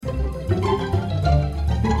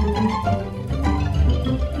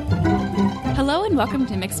and welcome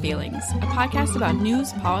to Mixed Feelings, a podcast about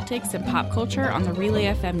news, politics, and pop culture on the Relay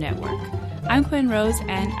FM network. I'm Quinn Rose,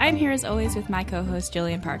 and I'm here as always with my co-host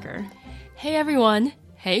Jillian Parker. Hey everyone.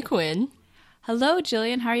 Hey Quinn. Hello,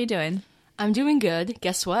 Jillian. How are you doing? I'm doing good.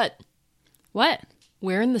 Guess what? What?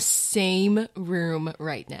 We're in the same room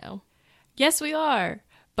right now. Yes, we are.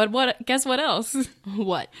 But guess what else?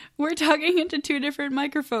 What? We're talking into two different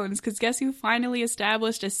microphones, because guess who finally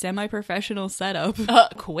established a semi-professional setup?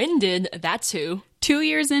 Quinn did. That's who. 2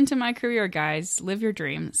 years into my career, guys. Live your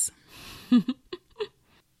dreams.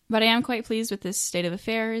 But I am quite pleased with this state of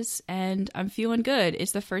affairs, and I'm feeling good.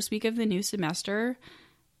 It's the first week of the new semester,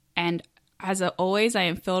 and as always, I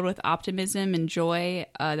am filled with optimism and joy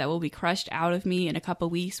that will be crushed out of me in a couple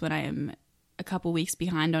weeks when I am a couple weeks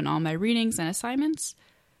behind on all my readings and assignments.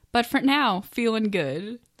 But for now, feeling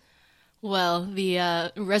good. Well,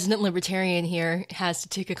 the resident libertarian here has to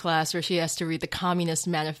take a class where she has to read the Communist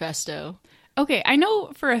Manifesto. Okay, I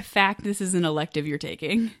know for a fact this is an elective you're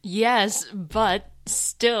taking. Yes, but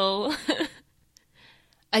still.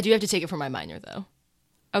 I do have to take it for my minor, though.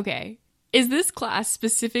 Okay. Is this class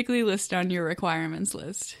specifically listed on your requirements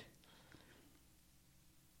list?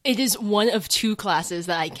 It is one of 2 classes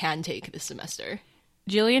that I can take this semester.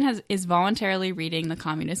 Jillian is voluntarily reading the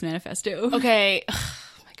Communist Manifesto. Okay. Oh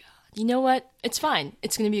my god. You know what? It's fine.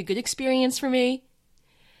 It's going to be a good experience for me.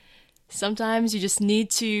 Sometimes you just need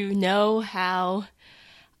to know how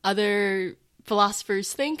other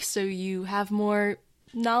philosophers think so you have more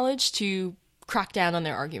knowledge to crack down on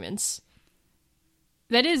their arguments.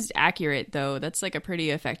 That is accurate, though. That's like a pretty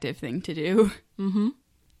effective thing to do. Mm-hmm.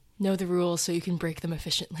 Know the rules so you can break them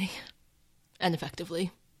efficiently and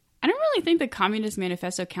effectively. I don't really think the Communist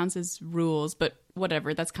Manifesto counts as rules, but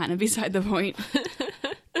whatever, that's kind of beside the point.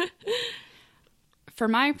 For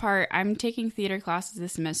my part, I'm taking theater classes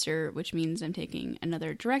this semester, which means I'm taking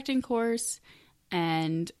another directing course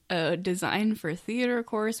and a design for theater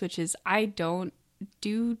course, which is I don't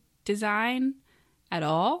do design at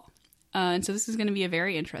all. And so this is going to be a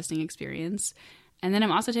very interesting experience. And then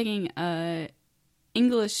I'm also taking a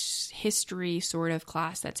English history sort of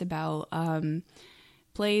class that's about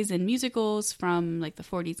plays and musicals from like the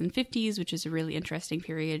 40s and 50s, which is a really interesting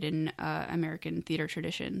period in American theater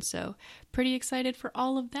tradition. So pretty excited for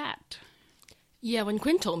all of that. Yeah, when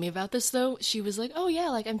Quinn told me about this, though, she was like, oh yeah,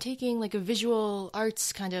 like I'm taking like a visual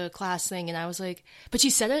arts kind of class thing. And I was like, but she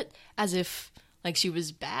said it as if like she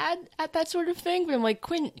was bad at that sort of thing. But I'm like,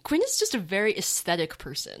 Quinn is just a very aesthetic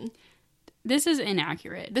person. This is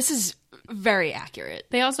inaccurate. This is very accurate.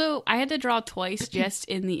 I had to draw twice just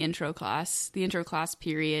in the intro class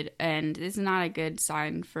period, and it's not a good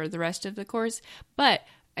sign for the rest of the course, but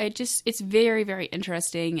it's very, very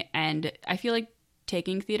interesting, and I feel like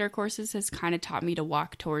taking theater courses has kind of taught me to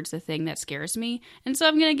walk towards the thing that scares me, and so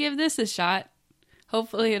I'm going to give this a shot.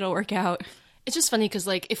 Hopefully it'll work out. It's just funny because,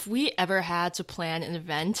 like, if we ever had to plan an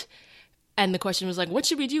event and the question was like, what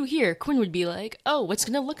should we do here? Quinn would be like, oh, what's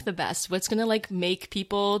going to look the best? What's going to like make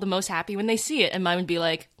people the most happy when they see it? And mine would be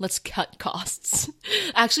like, let's cut costs.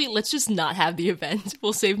 Actually, let's just not have the event.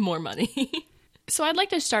 We'll save more money. So I'd like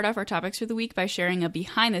to start off our topics for the week by sharing a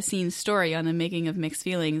behind the scenes story on the making of Mixed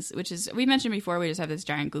Feelings, which is, we mentioned before, we just have this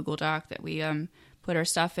giant Google Doc that we put our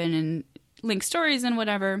stuff in and link stories and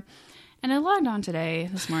whatever. And I logged on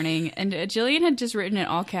this morning, and Jillian had just written in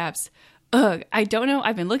all caps, ugh, I don't know.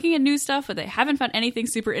 I've been looking at new stuff, but I haven't found anything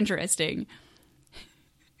super interesting.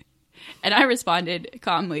 And I responded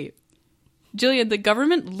calmly, Jillian, the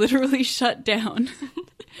government literally shut down.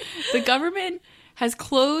 The government has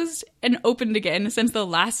closed and opened again since the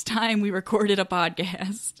last time we recorded a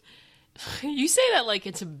podcast. You say that like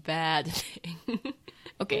it's a bad thing.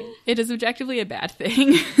 Okay, it is objectively a bad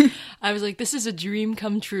thing. I was like, this is a dream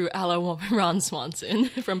come true a la Ron Swanson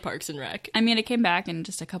from Parks and Rec. I mean, it came back in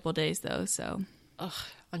just a couple days, though, so. Ugh,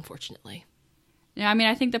 unfortunately. Yeah, I mean,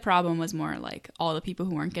 I think the problem was more like all the people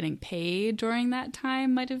who weren't getting paid during that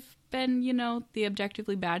time might have been, the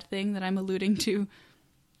objectively bad thing that I'm alluding to.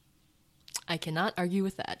 I cannot argue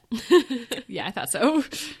with that. Yeah, I thought so.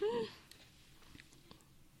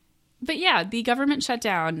 But yeah, the government shut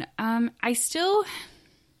down.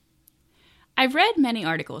 I've read many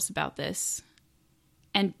articles about this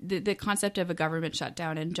and the concept of a government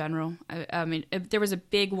shutdown in general. I mean, there was a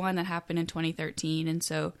big one that happened in 2013, and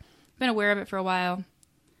so I've been aware of it for a while.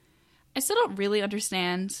 I still don't really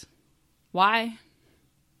understand why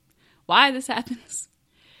this happens.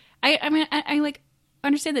 I mean, I like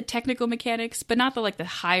understand the technical mechanics, but not the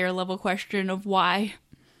higher level question of why.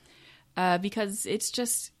 Because it's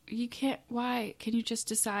just, why can you just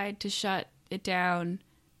decide to shut it down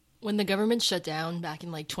When the government shut down back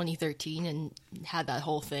in like 2013 and had that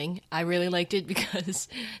whole thing, I really liked it because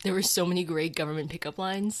there were so many great government pickup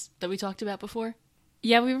lines that we talked about before.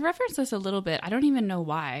 Yeah, we referenced this a little bit. I don't even know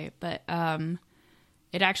why, but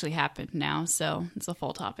it actually happened now, so it's a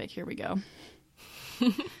full topic. Here we go.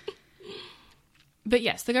 But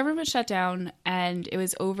yes, the government shut down, and it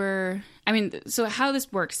was over. I mean, so how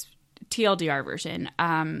this works, TLDR version,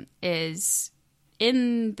 is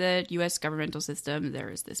in the U.S. governmental system, there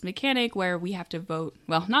is this mechanic where we have to vote.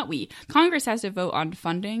 Well, not we. Congress has to vote on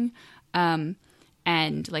funding, and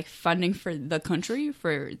like funding for the country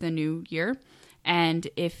for the new year. And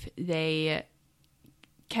if they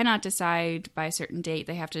cannot decide by a certain date,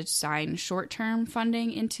 they have to sign short-term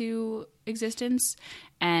funding into existence.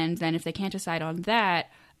 And then if they can't decide on that,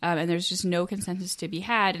 and there's just no consensus to be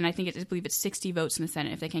had, and I believe it's 60 votes in the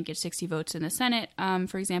Senate. If they can't get 60 votes in the Senate,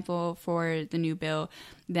 for example, for the new bill,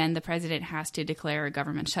 then the president has to declare a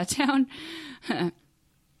government shutdown. And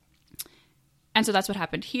so that's what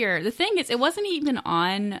happened here. The thing is, it wasn't even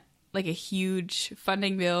on like a huge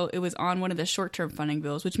funding bill. It was on one of the short-term funding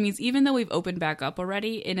bills, which means even though we've opened back up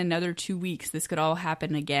already, in another 2 weeks, this could all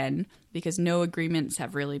happen again because no agreements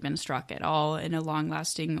have really been struck at all in a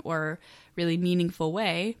long-lasting or really meaningful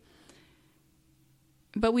way.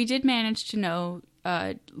 But we did manage to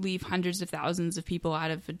leave hundreds of thousands of people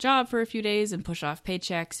out of a job for a few days and push off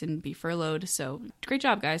paychecks and be furloughed. So great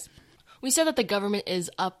job, guys. We said that the government is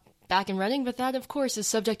back and running, but that, of course, is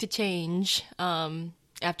subject to change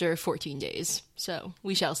after 14 days. So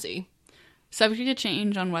we shall see. Subject to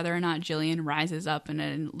change on whether or not Jillian rises up in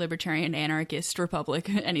a libertarian anarchist republic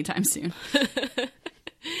anytime soon.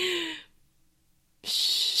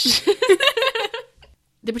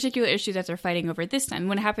 The particular issue that they're fighting over this time,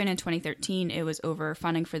 when it happened in 2013, it was over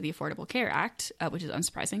funding for the Affordable Care Act, which is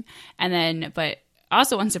unsurprising. And then, but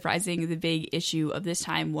also unsurprising, the big issue of this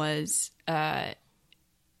time was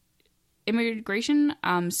immigration,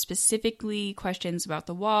 specifically questions about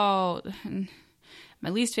the wall, my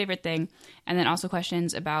least favorite thing, and then also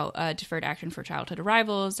questions about deferred action for childhood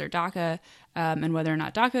arrivals, or DACA, and whether or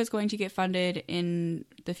not DACA is going to get funded in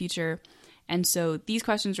the future. And so these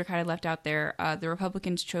questions were kind of left out there. The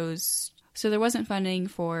Republicans chose, so there wasn't funding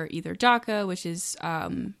for either DACA, which is,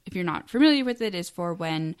 if you're not familiar with it, is for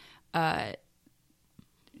when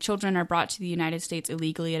children are brought to the United States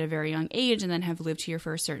illegally at a very young age and then have lived here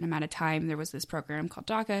for a certain amount of time. There was this program called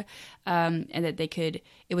DACA, and that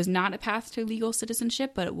it was not a path to legal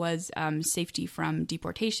citizenship, but it was safety from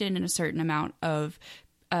deportation and a certain amount of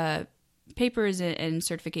papers and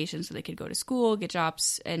certifications so they could go to school, get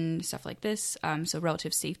jobs, and stuff like this. So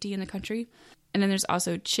relative safety in the country. And then there's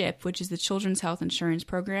also CHIP, which is the Children's Health Insurance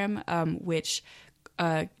Program, which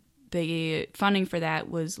the funding for that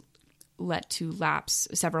was let to lapse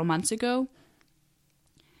several months ago.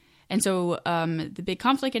 And so the big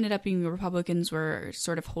conflict ended up being the Republicans were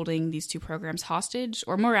sort of holding these two programs hostage,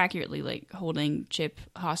 or more accurately, like holding CHIP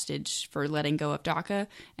hostage for letting go of DACA.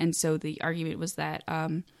 And so the argument was that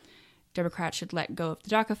Democrats should let go of the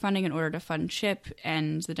DACA funding in order to fund CHIP,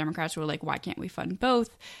 and the Democrats were like, why can't we fund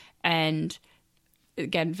both? And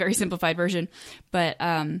again, very simplified version, but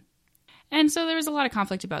and so there was a lot of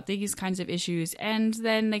conflict about these kinds of issues, and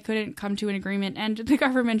then they couldn't come to an agreement, and the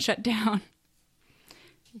government shut down.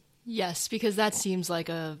 Yes, because that seems like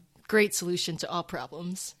a great solution to all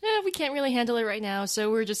problems. We can't really handle it right now, so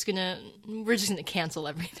we're just gonna cancel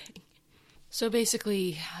everything. So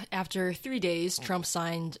basically, after 3 days, Trump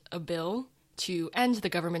signed a bill to end the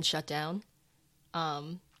government shutdown.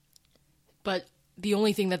 But the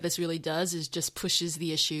only thing that this really does is just pushes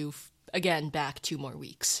the issue, again, back 2 more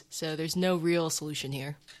weeks. So there's no real solution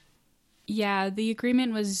here. Yeah, the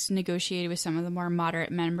agreement was negotiated with some of the more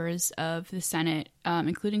moderate members of the Senate,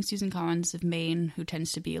 including Susan Collins of Maine, who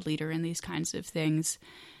tends to be a leader in these kinds of things.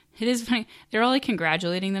 It is funny. They're all like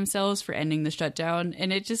congratulating themselves for ending the shutdown,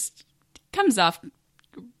 and it just comes off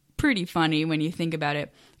pretty funny when you think about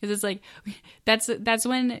it, because it's like that's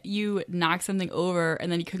when you knock something over and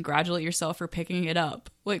then you congratulate yourself for picking it up.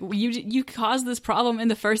 Like you caused this problem in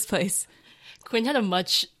the first place. Quinn had a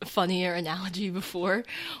much funnier analogy before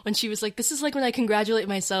when she was like, this is like when I congratulate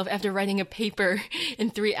myself after writing a paper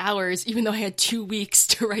in 3 hours, even though I had 2 weeks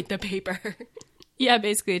to write the paper. Yeah,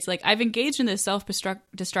 basically, it's like, I've engaged in this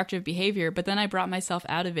self-destructive behavior, but then I brought myself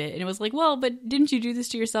out of it. And it was like, well, but didn't you do this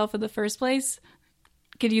to yourself in the first place?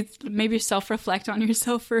 Could you maybe self-reflect on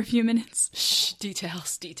yourself for a few minutes? Shh,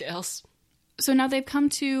 details. So now they've come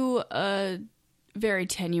to a very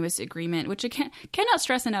tenuous agreement, which I cannot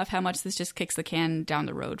stress enough how much this just kicks the can down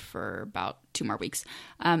the road for about 2 more weeks,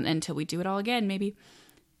 until we do it all again, maybe.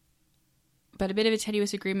 but a bit of a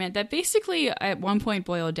tenuous agreement that basically at one point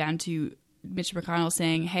boiled down to Mitch McConnell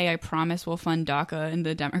saying, hey, I promise we'll fund DACA. And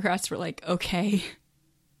the Democrats were like, okay.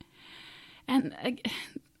 And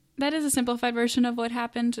that is a simplified version of what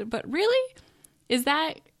happened. But really?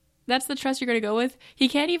 That's the trust you're going to go with? He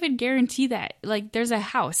can't even guarantee that. Like, there's a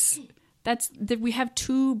house. We have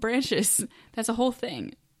 2 branches. That's a whole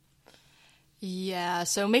thing. Yeah,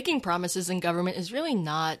 so making promises in government is really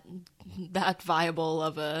not that viable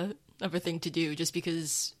of a thing to do, just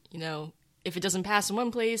because, if it doesn't pass in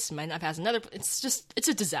one place, it might not pass in another. It's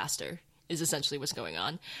a disaster, is essentially what's going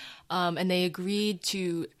on. And they agreed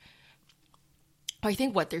to, I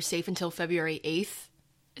think, they're safe until February 8th.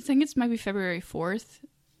 I think it might be February 4th,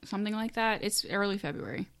 something like that. It's early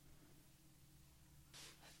February.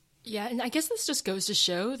 Yeah, and I guess this just goes to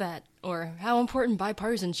show that, or how important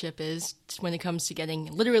bipartisanship is when it comes to getting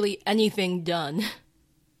literally anything done.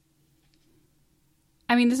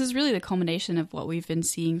 I mean, this is really the culmination of what we've been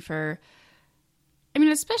seeing for,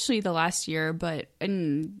 especially the last year, but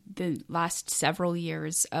in the last several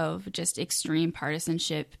years of just extreme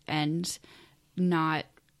partisanship and not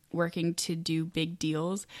working to do big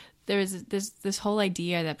deals. There's this whole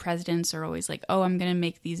idea that presidents are always like, oh, I'm going to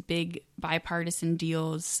make these big bipartisan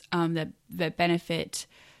deals that benefit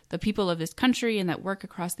the people of this country and that work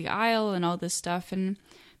across the aisle and all this stuff. And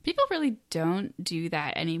people really don't do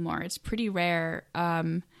that anymore. It's pretty rare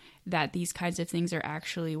that these kinds of things are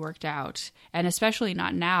actually worked out. And especially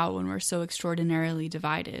not now when we're so extraordinarily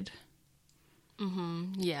divided.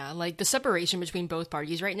 Mm-hmm. Yeah, like the separation between both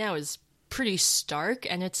parties right now is pretty stark,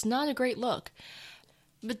 and it's not a great look.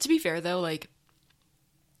 But to be fair, though, like,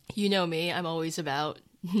 me, I'm always about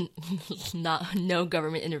no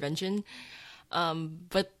government intervention.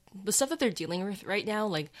 But the stuff that they're dealing with right now,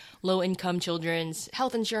 like low-income children's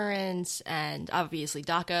health insurance and obviously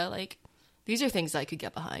DACA, like, these are things that I could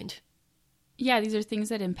get behind. Yeah, these are things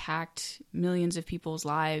that impact millions of people's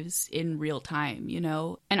lives in real time,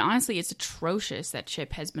 And honestly, it's atrocious that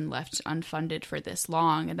CHIP has been left unfunded for this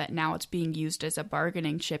long and that now it's being used as a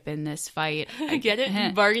bargaining chip in this fight. I get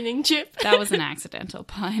it? Bargaining chip? That was an accidental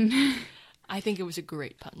pun. I think it was a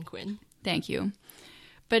great pun, Quinn. Thank you.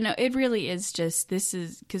 But no, it really is just, this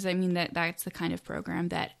is, because that's the kind of program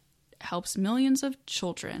that helps millions of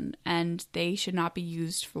children, and they should not be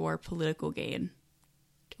used for political gain.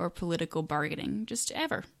 Or political bargaining, just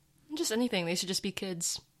ever. Just anything. They should just be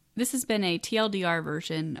kids. This has been a TLDR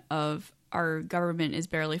version of Our Government is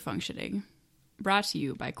Barely Functioning, brought to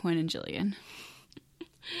you by Quinn and Jillian.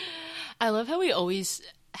 I love how we always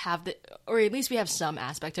have or at least we have some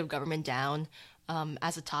aspect of government down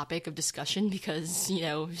as a topic of discussion because,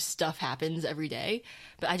 stuff happens every day.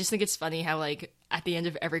 But I just think it's funny how, like, at the end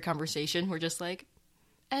of every conversation, we're just like,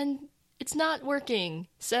 and it's not working,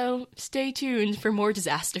 so stay tuned for more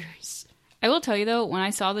disasters. I will tell you, though, when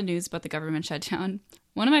I saw the news about the government shutdown,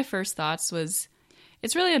 one of my first thoughts was,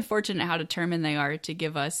 it's really unfortunate how determined they are to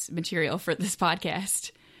give us material for this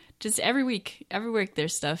podcast. Just every week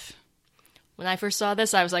there's stuff. When I first saw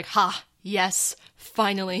this, I was like, ha, yes,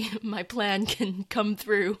 finally, my plan can come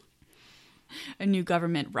through. A new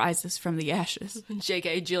government rises from the ashes.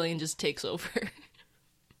 JK, Jillian just takes over.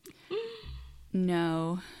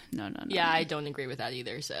 No. Yeah, I don't agree with that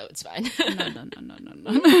either, so it's fine.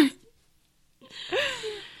 No.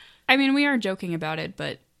 I mean, we are joking about it,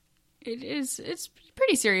 but it's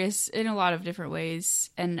pretty serious in a lot of different ways.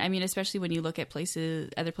 And I mean, especially when you look at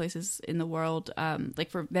other places in the world, like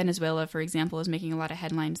for Venezuela, for example, is making a lot of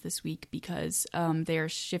headlines this week because they are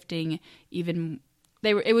shifting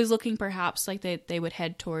it was looking perhaps like they would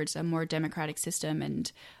head towards a more democratic system,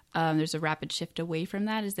 and there's a rapid shift away from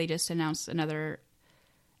that as they just announced that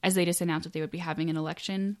they would be having an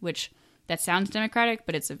election, which that sounds democratic,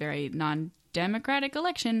 but it's a very non-democratic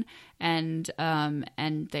election, and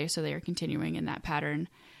they are continuing in that pattern,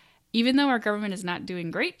 even though our government is not doing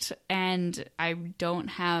great, and I don't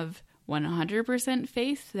have 100%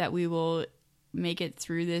 faith that we will make it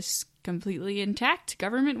through this completely intact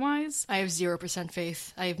government-wise. I have 0%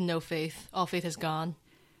 faith. I have no faith. All faith is gone.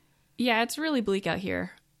 Yeah, it's really bleak out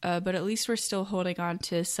here, but at least we're still holding on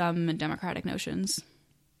to some democratic notions.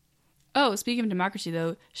 Oh, speaking of democracy,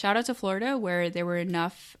 though, shout out to Florida, where there were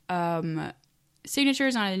enough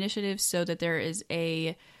signatures on an initiative so that there is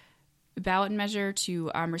a ballot measure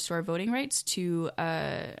to restore voting rights to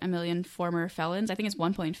 1 million former felons. I think it's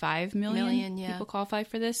 1.5 million people qualify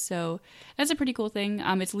for this. So that's a pretty cool thing.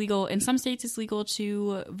 It's legal. In some states, it's legal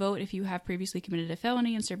to vote if you have previously committed a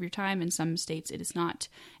felony and serve your time. In some states, it is not.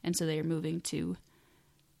 And so they are moving to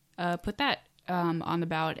put that on the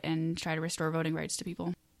ballot and try to restore voting rights to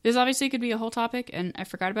people. This obviously could be a whole topic, and I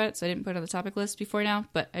forgot about it, so I didn't put it on the topic list before now,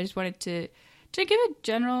 but I just wanted to to give a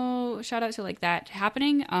general shout out to like that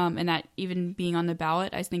happening, and that even being on the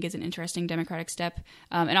ballot, I think is an interesting democratic step,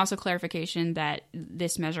 and also clarification that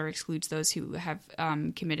this measure excludes those who have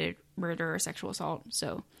committed murder or sexual assault.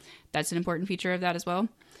 So that's an important feature of that as well.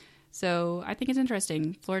 So I think it's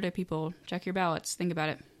interesting. Florida people, check your ballots. Think about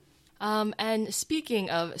it. And speaking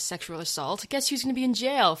of sexual assault, guess who's going to be in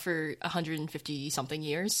jail for 150-something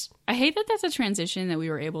years? I hate that that's a transition that we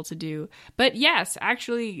were able to do. But yes,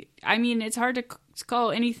 actually, I mean, it's hard to call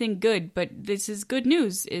anything good, but this is good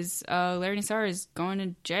news, is Larry Nassar is going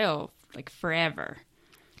to jail, like, forever.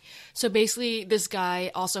 So basically, this guy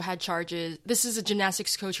also had charges. This is a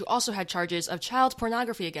gymnastics coach who also had charges of child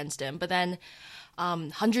pornography against him, but then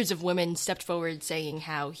hundreds of women stepped forward saying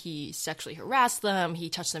how he sexually harassed them, he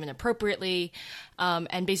touched them inappropriately,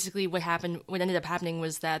 and basically what ended up happening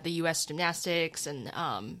was that the U.S. Gymnastics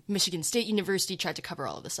and Michigan State University tried to cover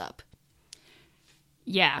all of this up.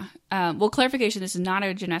 Yeah. Well, clarification, this is not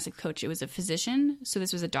a gymnastics coach, it was a physician, so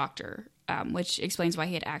this was a doctor, which explains why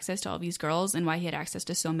he had access to all these girls and why he had access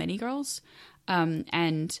to so many girls.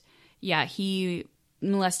 And yeah, he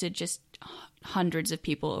molested just hundreds of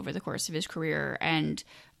people over the course of his career, and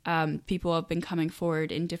people have been coming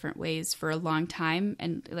forward in different ways for a long time.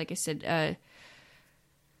 And like I said,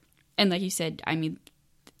 and like you said, I mean,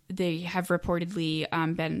 they have reportedly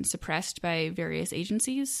been suppressed by various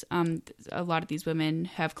agencies. A lot of these women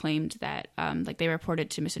have claimed that, like, they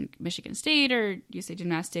reported to Michigan State or USA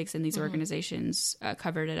Gymnastics, and these organizations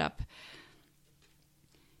covered it up.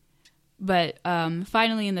 But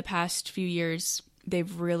finally, in the past few years,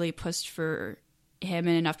 they've really pushed for him,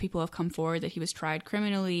 and enough people have come forward that he was tried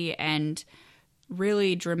criminally and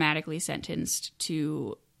really dramatically sentenced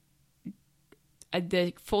to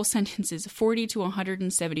the full sentence is 40 to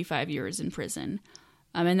 175 years in prison.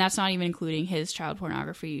 And that's not even including his child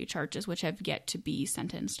pornography charges, which have yet to be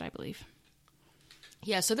sentenced, I believe.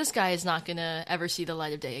 Yeah, so this guy is not going to ever see the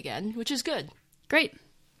light of day again, which is good. Great.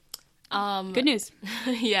 Good news.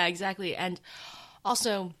 Yeah, exactly. And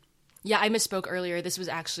also, yeah, I misspoke earlier. This was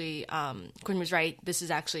actually, Quinn was right. This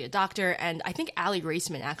is actually a doctor. And I think Aly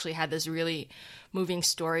Raisman actually had this really moving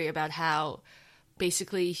story about how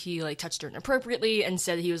basically he, like, touched her inappropriately and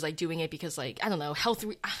said he was, like, doing it because, like, I don't know,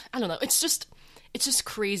 I don't know. It's just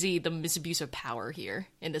crazy, the misabuse of power here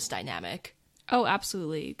in this dynamic. Oh,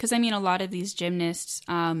 absolutely. Because, I mean, a lot of these gymnasts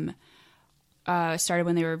started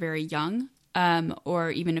when they were very young.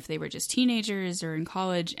 Or even if they were just teenagers or in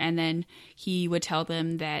college, and then he would tell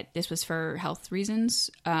them that this was for health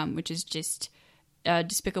reasons, which is just a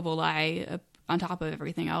despicable lie on top of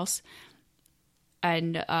everything else.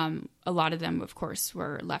 And a lot of them, of course,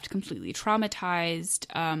 were left completely traumatized,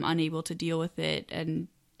 unable to deal with it, and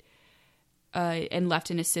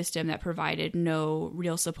left in a system that provided no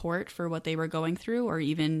real support for what they were going through, or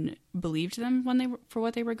even believed them for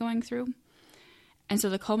what they were going through. And so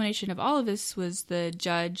the culmination of all of this was the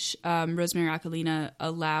judge, Rosemary Aquilina,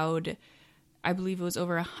 allowed, I believe it was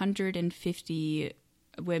over 150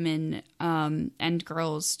 women and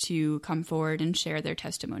girls to come forward and share their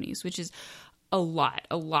testimonies, which is a lot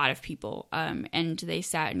of people. And they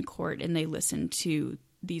sat in court and they listened to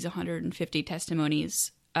these 150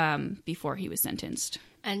 testimonies before he was sentenced.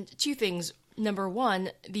 And two things. Number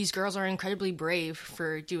one, these girls are incredibly brave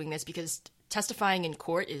for doing this, because testifying in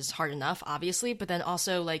court is hard enough, obviously, but then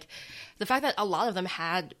also, like, the fact that a lot of them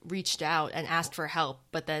had reached out and asked for help,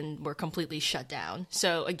 but then were completely shut down.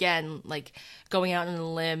 So again, like, going out on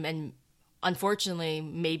a limb and unfortunately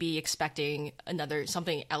maybe expecting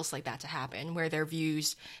something else like that to happen, where their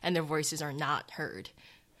views and their voices are not heard.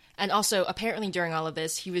 And also, apparently during all of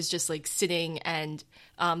this, he was just, like, sitting, and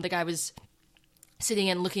the guy was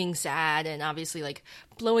sitting and looking sad and obviously, like,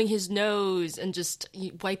 blowing his nose and just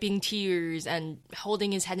wiping tears and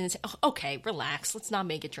holding his head and saying, oh, okay, relax, let's not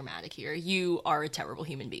make it dramatic here. You are a terrible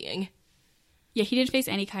human being. Yeah, he didn't face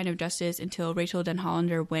any kind of justice until Rachel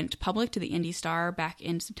Denhollander went public to the Indy Star back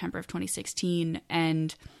in September of 2016.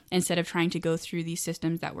 And instead of trying to go through these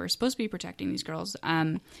systems that were supposed to be protecting these girls,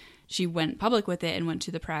 she went public with it and went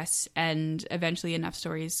to the press. And eventually enough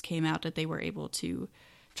stories came out that they were able to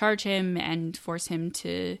charge him and force him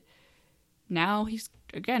to, now he's,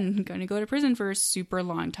 again, going to go to prison for a super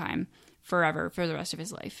long time, forever, for the rest of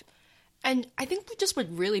his life. And I think just what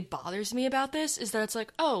really bothers me about this is that it's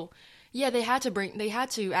like, oh, yeah, they had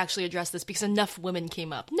to actually address this because enough women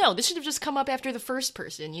came up. No, this should have just come up after the first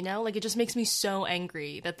person, you know? Like, it just makes me so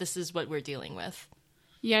angry that this is what we're dealing with.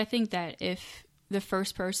 Yeah, I think that if the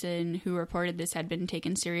first person who reported this had been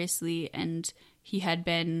taken seriously and he had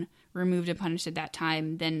been removed and punished at that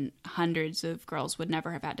time, then hundreds of girls would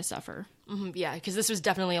never have had to suffer. Yeah, because this was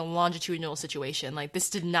definitely a longitudinal situation. Like, this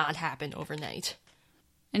did not happen overnight.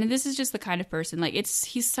 And this is just the kind of person, like,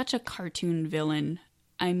 he's such a cartoon villain.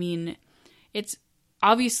 I mean, it's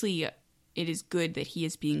obviously it is good that he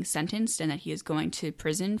is being sentenced and that he is going to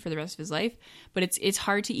prison for the rest of his life, but it's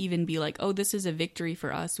hard to even be like, oh, this is a victory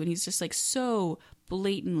for us, when he's just like so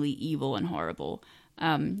blatantly evil and horrible.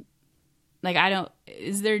 Like,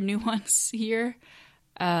 is there nuance here?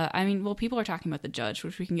 I mean, well, people are talking about the judge,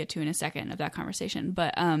 which we can get to in a second of that conversation,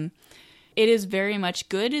 but it is very much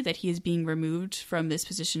good that he is being removed from this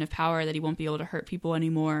position of power, that he won't be able to hurt people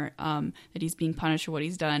anymore, that he's being punished for what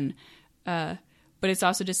he's done. But it's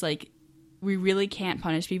also just like, we really can't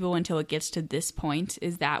punish people until it gets to this point.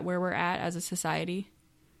 Is that where we're at as a society?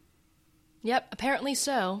 Yep, apparently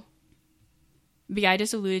so. But yeah, I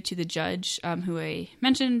just alluded to the judge who I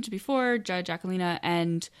mentioned before, Judge Aquilina,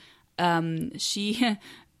 and she has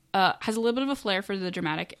a little bit of a flair for the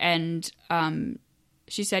dramatic, and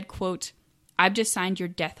she said, quote, "I've just signed your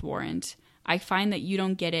death warrant. I find that you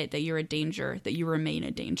don't get it, that you're a danger, that you remain a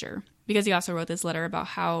danger." Because he also wrote this letter about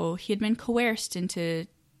how he had been coerced into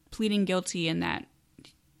pleading guilty and that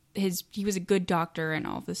he was a good doctor and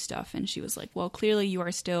all this stuff. And she was like, well, clearly you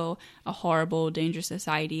are still a horrible, dangerous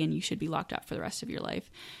society and you should be locked up for the rest of your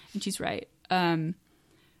life. And she's right. A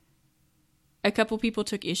couple people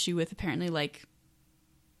took issue with apparently like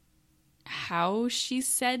how she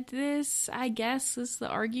said this, I guess, is the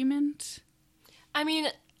argument. I mean,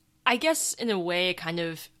 I guess in a way it kind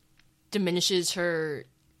of diminishes her,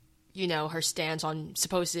 her stance on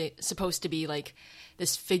supposed to be like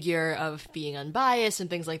this figure of being unbiased and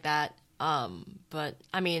things like that. But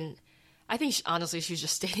I mean, I think honestly she's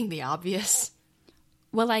just stating the obvious.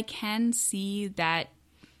 Well, I can see that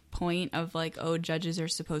point of like, oh, judges are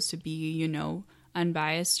supposed to be,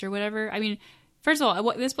 unbiased or whatever. I mean, first of all,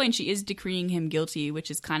 at this point she is decreeing him guilty, which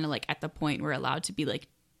is kind of like at the point we're allowed to be like,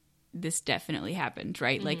 this definitely happened,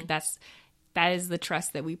 right? Mm-hmm. Like that is the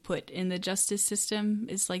trust that we put in the justice system,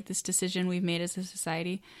 is like this decision we've made as a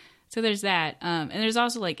society. So there's that. And there's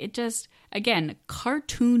also like, it just, again,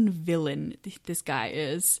 cartoon villain this guy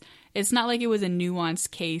is. It's not like it was a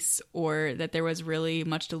nuanced case or that there was really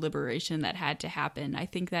much deliberation that had to happen. I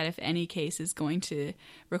think that if any case is going to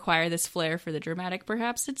require this flair for the dramatic,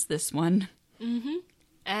 perhaps it's this one. Mm-hmm.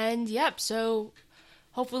 And yep, so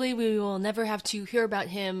hopefully we will never have to hear about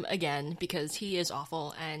him again, because he is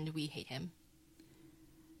awful and we hate him.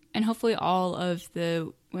 And hopefully all of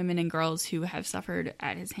the women and girls who have suffered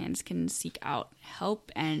at his hands can seek out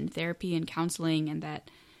help and therapy and counseling, and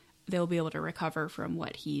that they'll be able to recover from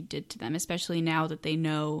what he did to them, especially now that they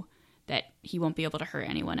know that he won't be able to hurt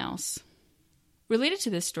anyone else. Related to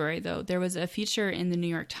this story, though, there was a feature in the New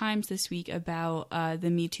York Times this week about the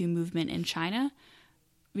Me Too movement in China,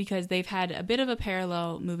 because they've had a bit of a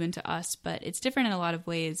parallel movement to us, but it's different in a lot of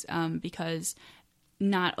ways, because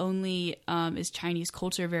not only is Chinese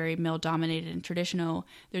culture very male-dominated and traditional,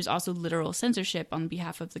 there's also literal censorship on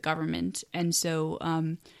behalf of the government. And so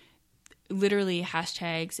literally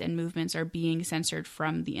hashtags and movements are being censored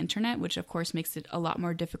from the internet, which of course makes it a lot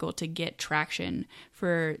more difficult to get traction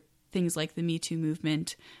for things like the Me Too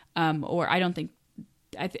movement. I think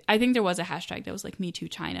there was a hashtag that was like Me Too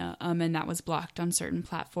China, and that was blocked on certain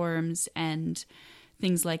platforms and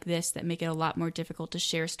things like this that make it a lot more difficult to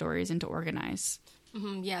share stories and to organize.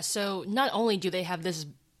 Mm-hmm, yeah, so not only do they have this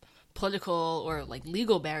political or like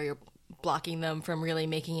legal barrier blocking them from really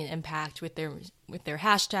making an impact with their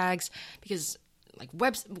hashtags, because like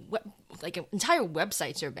entire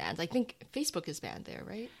websites are banned. I think Facebook is banned there,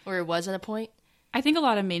 right? Or it was at a point. I think a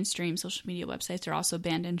lot of mainstream social media websites are also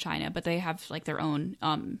banned in China, but they have like their own.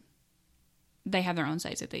 They have their own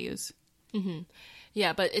sites that they use. Mm-hmm.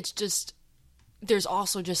 Yeah, but it's just there's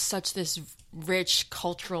also just such this rich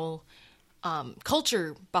culture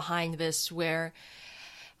behind this, where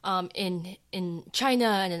in China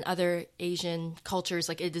and in other Asian cultures,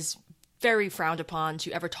 like it is very frowned upon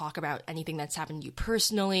to ever talk about anything that's happened to you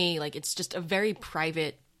personally. Like it's just a very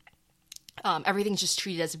private. Everything's just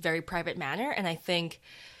treated as a very private manner, and I think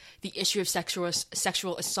the issue of sexual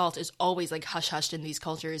assault is always like hush-hushed in these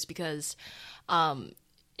cultures, because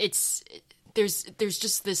there's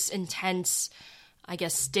just this intense, I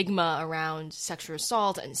guess, stigma around sexual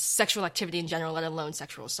assault and sexual activity in general, let alone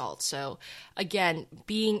sexual assault. So again,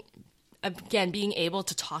 being able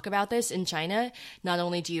to talk about this in China, not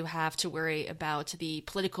only do you have to worry about the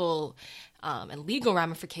political and legal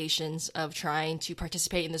ramifications of trying to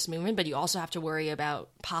participate in this movement, but you also have to worry about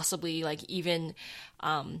possibly like even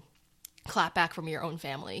clapback from your own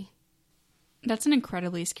family. That's an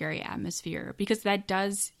incredibly scary atmosphere, because that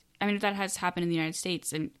does, I mean, that has happened in the United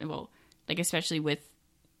States, and, well, like, especially with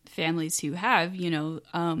families who have,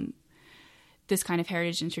 this kind of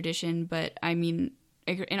heritage and tradition. But I mean,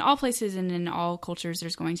 in all places and in all cultures,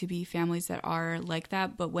 there's going to be families that are like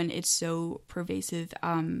that. But when it's so pervasive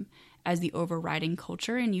as the overriding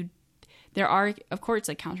culture, and there are, of course,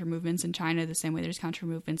 like counter movements in China, the same way there's counter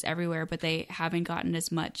movements everywhere, but they haven't gotten as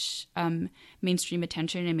much mainstream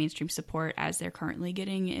attention and mainstream support as they're currently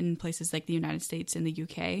getting in places like the United States and the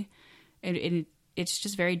UK. And it's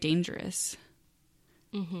just very dangerous.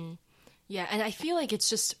 Mm-hmm. Yeah, and I feel like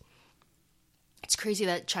it's crazy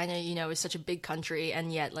that China, is such a big country,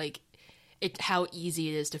 and yet, like, how easy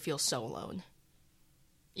it is to feel so alone.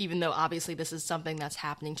 Even though, obviously, this is something that's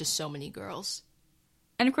happening to so many girls.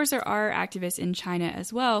 And of course, there are activists in China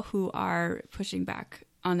as well who are pushing back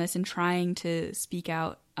on this and trying to speak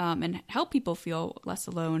out and help people feel less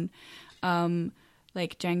alone.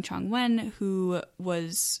 Like Zhang Chongwen, who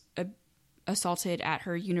was assaulted at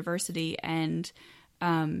her university, and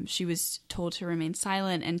she was told to remain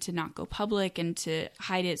silent and to not go public and to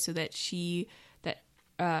hide it so that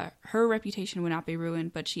her reputation would not be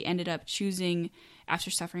ruined. But she ended up choosing,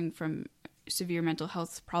 after suffering from severe mental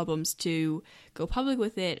health problems, to go public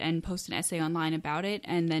with it and post an essay online about it.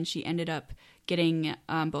 And then she ended up getting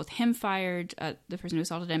both him fired, the person who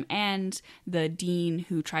assaulted him, and the dean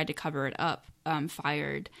who tried to cover it up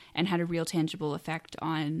fired, and had a real tangible effect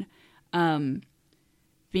on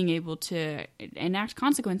being able to enact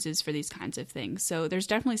consequences for these kinds of things. So there's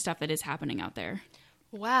definitely stuff that is happening out there.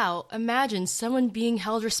 Wow, imagine someone being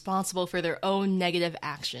held responsible for their own negative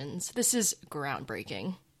actions. This is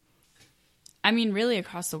groundbreaking. I mean, really,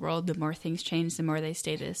 across the world, the more things change, the more they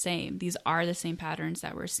stay the same. These are the same patterns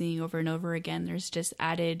that we're seeing over and over again. There's just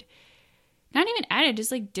not even added,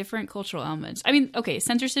 just like different cultural elements. I mean, okay,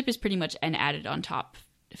 censorship is pretty much an added on top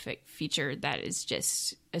feature that is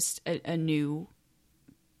just a new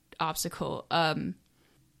obstacle.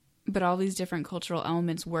 But all these different cultural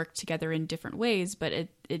elements work together in different ways, but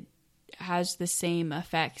it has the same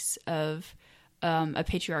effects of a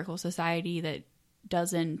patriarchal society that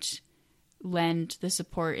doesn't lend the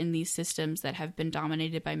support in these systems that have been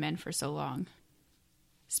dominated by men for so long.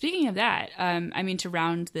 Speaking of that, to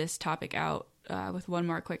round this topic out with one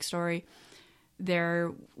more quick story,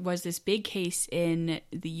 there was this big case in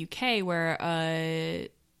the UK where a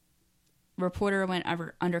reporter went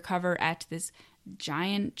undercover at this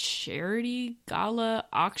giant charity gala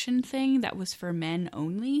auction thing that was for men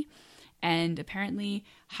only, and apparently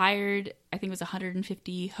hired, I think it was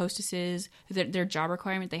 150 hostesses. Their job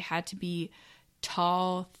requirement, they had to be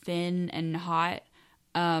tall, thin, and hot.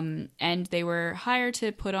 And they were hired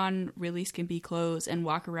to put on really skimpy clothes and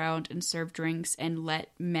walk around and serve drinks and let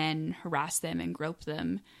men harass them and grope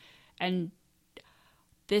them. And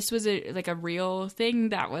this was a real thing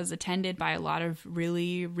that was attended by a lot of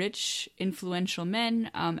really rich, influential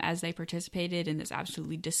men as they participated in this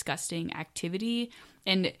absolutely disgusting activity.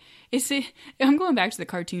 And I'm going back to the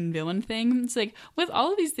cartoon villain thing. It's like, with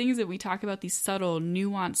all of these things that we talk about, these subtle,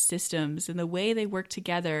 nuanced systems and the way they work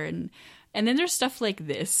together, and then there's stuff like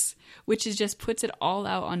this, which just puts it all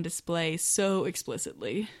out on display so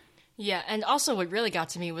explicitly. Yeah, and also what really got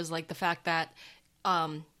to me was like the fact that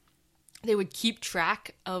they would keep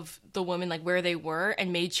track of the women, like where they were,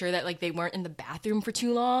 and made sure that like they weren't in the bathroom for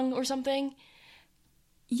too long or something.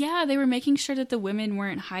 Yeah, they were making sure that the women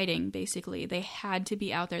weren't hiding, basically. They had to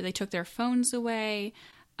be out there. They took their phones away.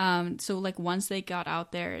 So like once they got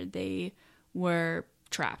out there, they were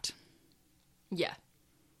trapped. Yeah,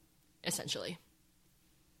 essentially.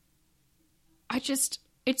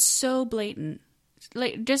 It's so blatant.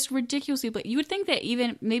 Like, just ridiculously blatant. You would think that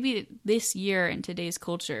even maybe this year in today's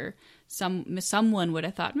culture, someone would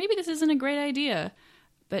have thought, maybe this isn't a great idea.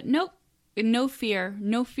 But nope. No fear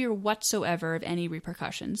whatsoever of any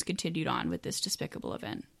repercussions continued on with this despicable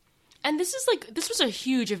event. And this was a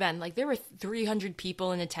huge event. Like, there were 300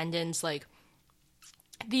 people in attendance. Like,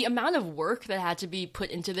 the amount of work that had to be put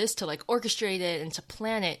into this to like orchestrate it and to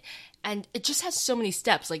plan it, and it just has so many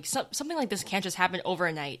steps. Like, something like this can't just happen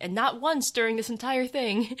overnight. And not once during this entire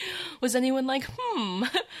thing was anyone like,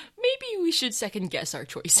 maybe we should second guess our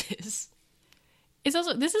choices. It's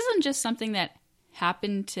also, this isn't just something that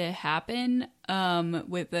happened to happen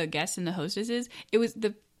with the guests and the hostesses. It was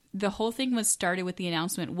the whole thing was started with the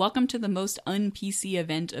announcement, welcome to the most un-PC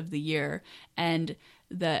event of the year. And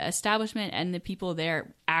the establishment and the people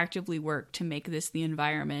there actively worked to make this the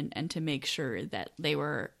environment and to make sure that they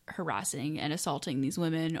were harassing and assaulting these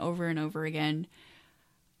women over and over again.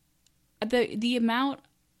 The amount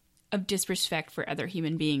of disrespect for other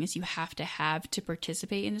human beings you have to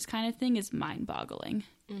participate in this kind of thing is mind-boggling.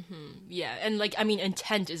 Yeah, and like, I mean,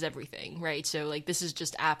 intent is everything, right? So like, this is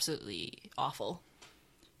just absolutely awful.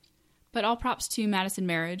 But all props to Madison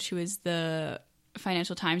Marriage, who is the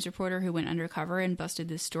Financial Times reporter who went undercover and busted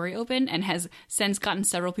this story open and has since gotten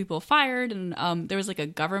several people fired. And there was like a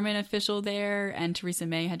government official there, and Theresa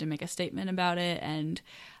May had to make a statement about it. And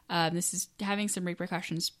this is having some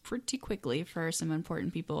repercussions pretty quickly for some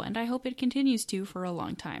important people. And I hope it continues to for a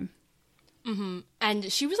long time.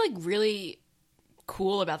 And she was like really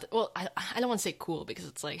cool about well, I don't want to say cool because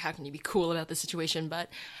it's like, how can you be cool about the situation? But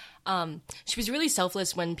she was really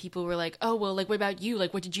selfless when people were like, oh, well, like, what about you?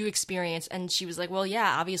 Like, what did you experience? And she was like, well,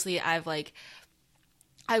 yeah, obviously I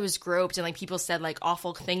was groped and like people said like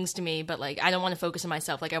awful things to me, but like, I don't want to focus on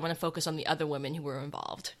myself. Like, I want to focus on the other women who were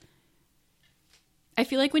involved. I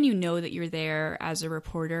feel like when you know that you're there as a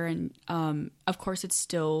reporter, and of course it's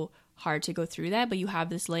still hard to go through that, but you have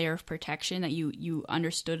this layer of protection that you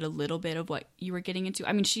understood a little bit of what you were getting into.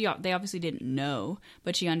 I mean, they obviously didn't know,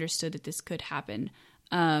 but she understood that this could happen.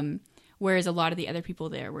 Whereas a lot of the other people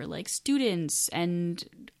there were like students and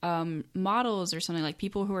models or something, like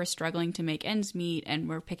people who are struggling to make ends meet and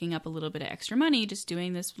were picking up a little bit of extra money just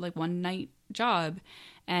doing this like one night job,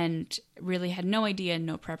 and really had no idea,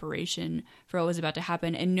 no preparation for what was about to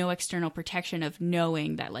happen, and no external protection of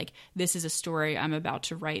knowing that like this is a story I'm about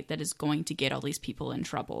to write that is going to get all these people in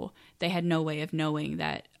trouble. They had no way of knowing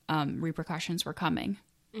that repercussions were coming.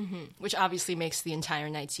 Which obviously makes the entire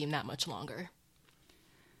night seem that much longer.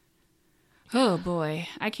 Oh boy,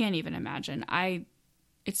 I can't even imagine.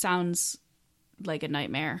 It sounds like a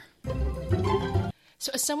nightmare.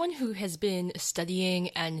 So as someone who has been studying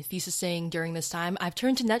and thesising during this time, I've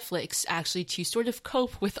turned to Netflix actually to sort of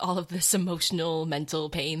cope with all of this emotional, mental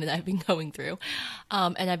pain that I've been going through.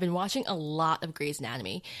 And I've been watching a lot of Grey's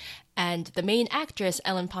Anatomy. And the main actress,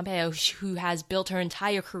 Ellen Pompeo, who has built her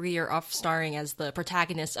entire career off starring as the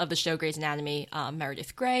protagonist of the show Grey's Anatomy,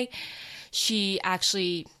 Meredith Grey, she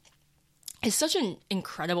actually is such an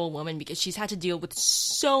incredible woman because she's had to deal with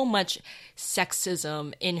so much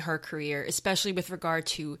sexism in her career, especially with regard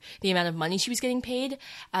to the amount of money she was getting paid,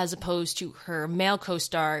 as opposed to her male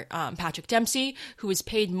co-star, Patrick Dempsey, who was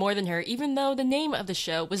paid more than her, even though the name of the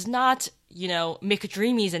show was not, you know,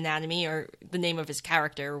 McDreamy's Anatomy or the name of his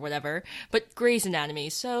character or whatever, but Grey's Anatomy.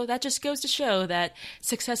 So that just goes to show that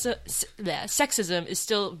sexism is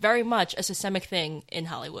still very much a systemic thing in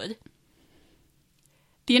Hollywood.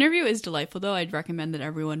 The interview is delightful, though. I'd recommend that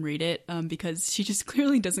everyone read it because she just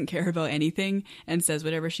clearly doesn't care about anything and says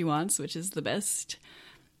whatever she wants, which is the best.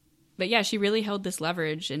 But yeah, she really held this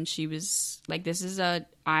leverage, and she was like,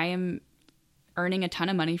 I am earning a ton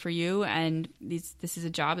of money for you, and this is a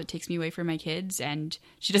job that takes me away from my kids. And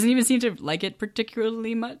she doesn't even seem to like it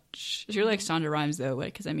particularly much. She really likes Shonda Rhimes, though,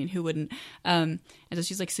 because, I mean, who wouldn't? And so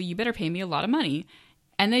she's like, so you better pay me a lot of money.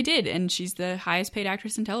 And they did, and she's the highest paid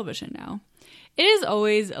actress in television now. It is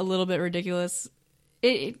always a little bit ridiculous.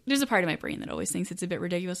 There's a part of my brain that always thinks it's a bit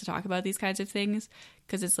ridiculous to talk about these kinds of things,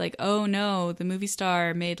 because it's like, oh no, the movie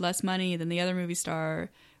star made less money than the other movie star,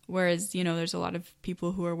 whereas, you know, there's a lot of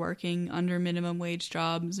people who are working under minimum wage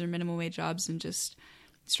jobs and just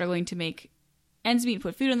struggling to make ends meet,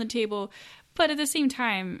 put food on the table. But at the same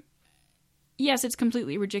time, yes, it's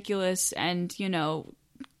completely ridiculous, and, you know,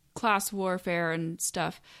 class warfare and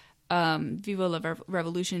stuff. Viva la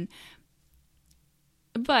revolution.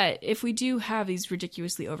 But if we do have these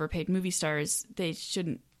ridiculously overpaid movie stars, they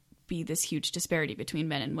shouldn't be this huge disparity between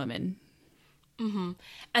men and women. Mm-hmm.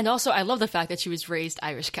 And also, I love the fact that she was raised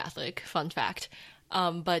Irish Catholic, fun fact.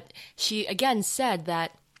 But she, again, said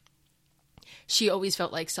that she always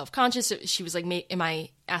felt like self-conscious. She was like, am I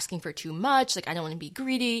asking for too much? Like, I don't want to be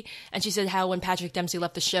greedy. And she said how when Patrick Dempsey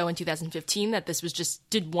left the show in 2015, that this was just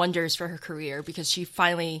did wonders for her career, because she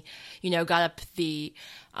finally, you know, got up the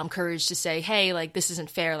courage to say, hey, like, this isn't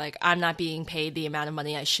fair. Like, I'm not being paid the amount of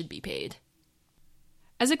money I should be paid.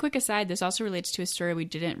 As a quick aside, this also relates to a story we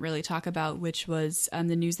didn't really talk about, which was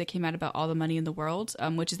the news that came out about All the Money in the World,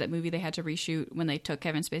 which is that movie they had to reshoot when they took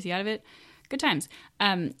Kevin Spacey out of it. Good times.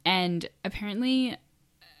 And apparently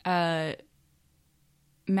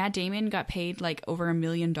Matt Damon got paid like over $1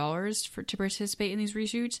 million to participate in these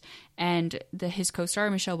reshoots, and his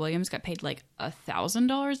co-star Michelle Williams got paid like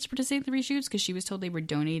 $1,000 to participate in the reshoots because she was told they were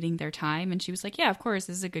donating their time, and she was like, yeah, of course,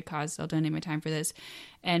 this is a good cause, I'll donate my time for this.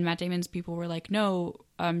 And Matt Damon's people were like, no,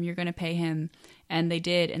 you're gonna pay him. And they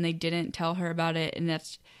did, and they didn't tell her about it, and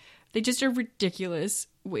they just a ridiculous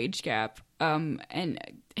wage gap. And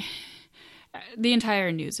the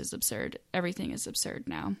entire news is absurd. Everything is absurd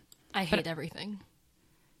now. I hate everything.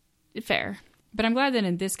 Fair. But I'm glad that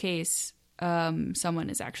in this case, someone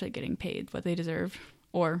is actually getting paid what they deserve,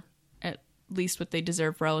 or at least what they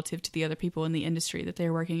deserve relative to the other people in the industry that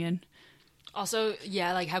they're working in. Also,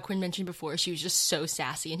 yeah, like how Quinn mentioned before, she was just so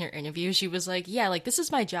sassy in her interview. She was like, yeah, like, this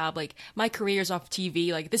is my job. Like, my career's off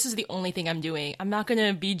TV. Like, this is the only thing I'm doing. I'm not going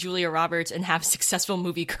to be Julia Roberts and have a successful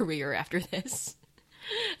movie career after this.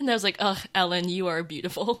 And I was like, ugh, Ellen, you are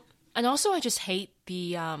beautiful. And also, I just hate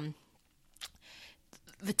the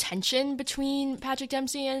tension between Patrick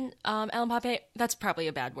Dempsey and Ellen Pompeo. That's probably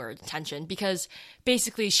a bad word, tension, because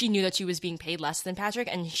basically she knew that she was being paid less than Patrick,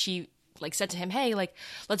 and she like said to him, hey, like,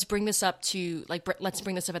 let's bring this up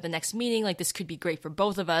at the next meeting. Like, this could be great for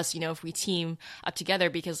both of us, you know, if we team up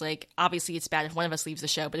together, because like, obviously it's bad if one of us leaves the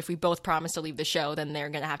show, but if we both promise to leave the show, then they're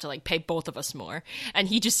going to have to like pay both of us more. And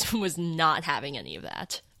he just was not having any of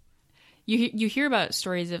that. You hear about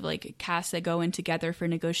stories of like casts that go in together for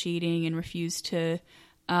negotiating and refuse to,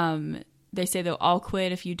 they say they'll all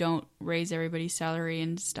quit if you don't raise everybody's salary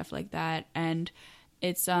and stuff like that. And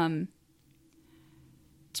it's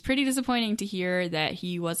pretty disappointing to hear that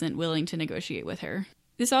he wasn't willing to negotiate with her.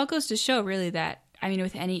 This all goes to show really that, I mean,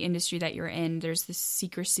 with any industry that you're in, there's this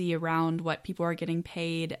secrecy around what people are getting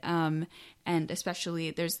paid. And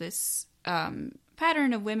especially there's this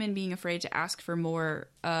pattern of women being afraid to ask for more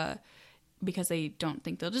because they don't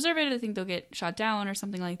think they'll deserve it, or think they'll get shot down or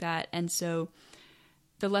something like that. And so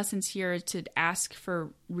the lessons here to ask for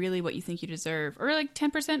really what you think you deserve, or like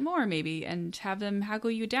 10% more maybe, and have them haggle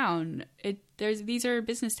you down. These are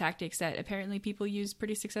business tactics that apparently people use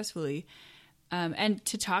pretty successfully. And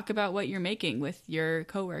to talk about what you're making with your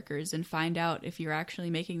coworkers and find out if you're actually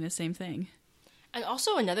making the same thing. And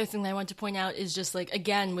also another thing that I want to point out is just like,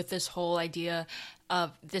 again, with this whole idea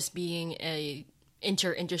of this being a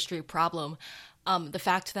inter-industry problem, the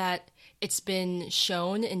fact that it's been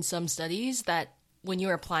shown in some studies that when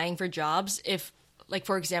you're applying for jobs, if, like,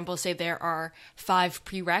 for example, say there are 5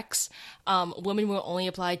 prereqs, women will only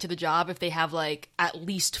apply to the job if they have, like, at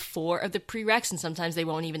least 4 of the prereqs, and sometimes they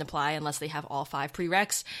won't even apply unless they have all 5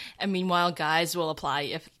 prereqs. And meanwhile, guys will apply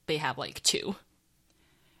if they have, like, 2.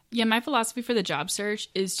 Yeah, my philosophy for the job search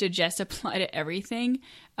is to just apply to everything,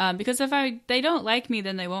 because if they don't like me,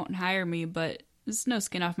 then they won't hire me, but there's no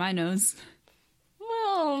skin off my nose.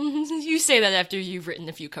 Well, you say that after you've written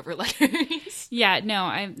a few cover letters. Yeah, no,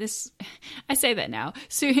 I say that now.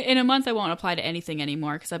 So in a month I won't apply to anything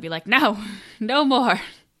anymore, because I'll be like, no more.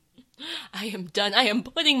 I am done. I am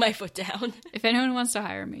putting my foot down. If anyone wants to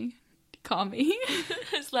hire me, call me.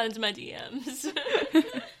 Slide into my DMs.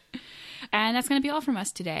 And that's going to be all from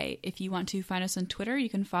us today. If you want to find us on Twitter, you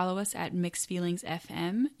can follow us at Mixed Feelings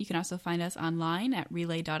FM. You can also find us online at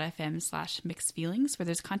relay.fm/mixedfeelings, where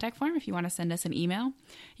there's a contact form if you want to send us an email.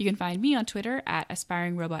 You can find me on Twitter at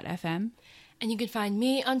AspiringRobotFM. And you can find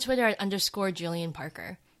me on Twitter at _Jillian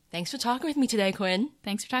Parker. Thanks for talking with me today, Quinn.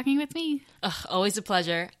 Thanks for talking with me. Always a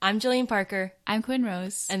pleasure. I'm Jillian Parker. I'm Quinn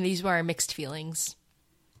Rose. And these were our Mixed Feelings.